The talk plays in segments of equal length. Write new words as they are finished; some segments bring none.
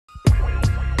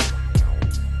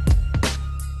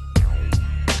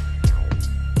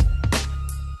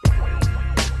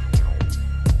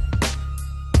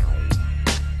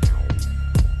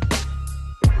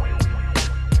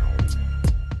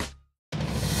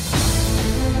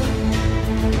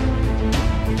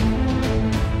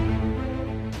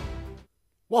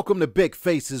Welcome to Big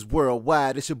Faces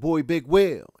Worldwide. It's your boy Big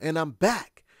Will, and I'm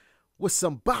back with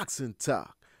some boxing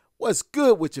talk. What's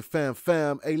good with your fam?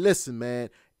 Hey, listen, man.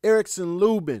 Erickson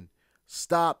Lubin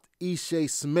stopped Ishe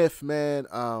Smith, man.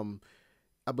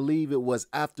 I believe it was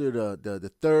after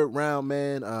the third round,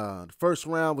 man. The first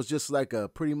round was just like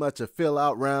pretty much a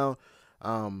fill-out round.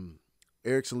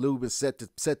 Erickson Lubin set the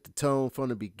tone from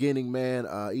the beginning, man.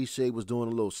 Ishe was doing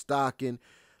a little stalking.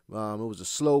 It was a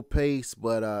slow pace,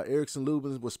 but Erickson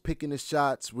Lubin was picking his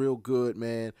shots real good,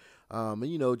 man.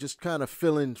 And just kind of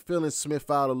filling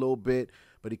Smith out a little bit.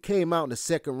 But he came out in the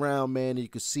second round, man, and you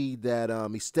could see that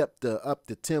he stepped up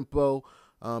the tempo.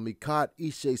 He caught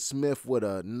Ishe Smith with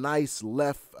a nice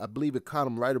left. I believe it caught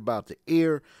him right about the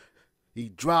ear. He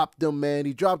dropped him, man.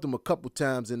 He dropped him a couple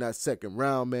times in that second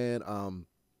round, man.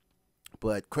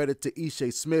 But credit to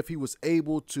Ishe Smith, he was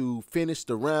able to finish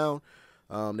the round.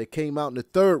 They came out in the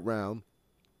third round.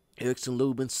 Erickson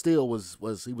Lubin still was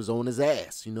on his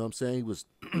ass. You know what I'm saying? He was,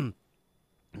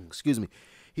 excuse me,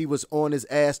 he was on his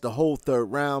ass the whole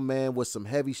third round, man, with some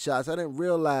heavy shots. I didn't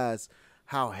realize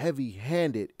how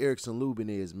heavy-handed Erickson Lubin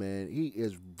is, man. He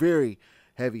is very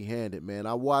heavy-handed, man.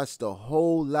 I watched a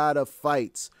whole lot of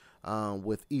fights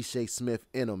with Ishe Smith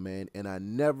in him, man, and I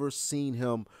never seen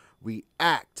him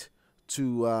react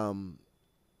to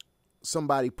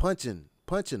somebody punching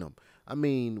him. I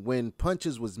mean, when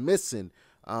punches was missing,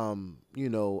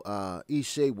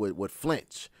 Ishe would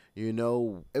flinch.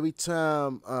 Every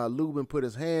time Lubin put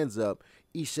his hands up,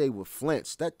 Ishe would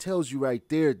flinch. That tells you right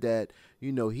there that,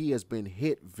 he has been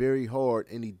hit very hard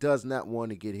and he does not want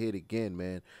to get hit again,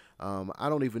 man. I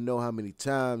don't even know how many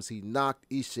times he knocked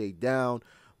Ishe down,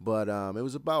 but it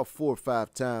was about 4 or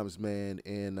 5 times, man.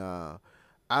 And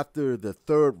after the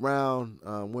third round,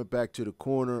 went back to the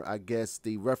corner. I guess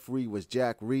the referee was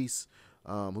Jack Reese,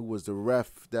 who was the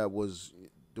ref that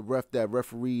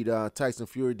refereed Tyson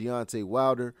Fury, Deontay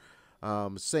Wilder.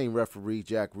 Same referee,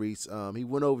 Jack Reese. He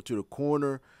went over to the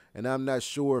corner, and I'm not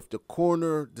sure if the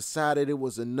corner decided it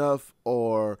was enough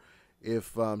or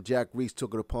if Jack Reese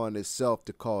took it upon himself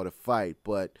to call the fight.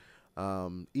 But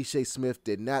Ishe Smith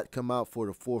did not come out for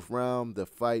the fourth round. The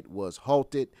fight was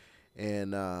halted.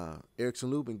 And Erickson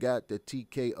Lubin got the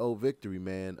TKO victory,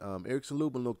 man. Erickson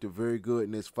Lubin looked very good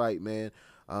in this fight, man.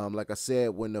 Like I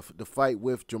said, when the fight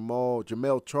with Jermell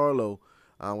Charlo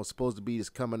was supposed to be this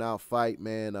coming out fight,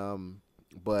 man.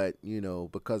 But,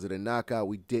 because of the knockout,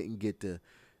 we didn't get the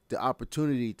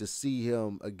opportunity to see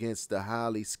him against a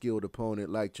highly skilled opponent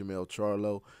like Jermell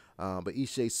Charlo. But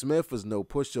Ishe Smith is no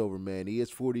pushover, man. He is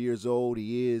 40 years old.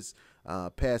 He is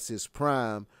past his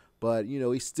prime. But,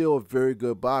 he's still a very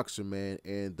good boxer, man.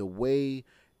 And the way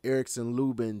Erickson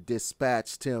Lubin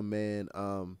dispatched him, man,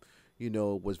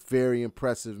 was very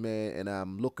impressive, man. And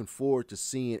I'm looking forward to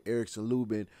seeing Erickson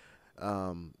Lubin,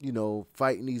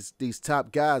 fighting these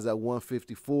top guys at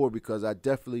 154 because I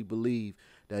definitely believe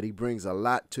that he brings a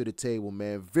lot to the table,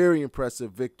 man. Very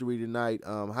impressive victory tonight.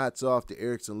 Hats off to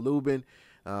Erickson Lubin.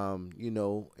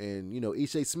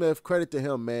 Ishe Smith, credit to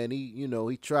him, man.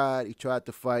 He tried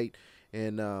to fight.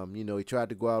 And, he tried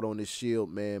to go out on his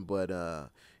shield, man, but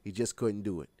he just couldn't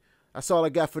do it. That's all I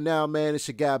got for now, man. It's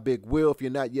your guy, Big Will. If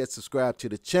you're not yet subscribed to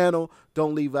the channel,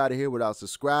 don't leave out of here without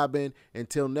subscribing.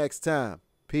 Until next time,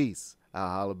 peace. I'll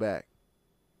holler back.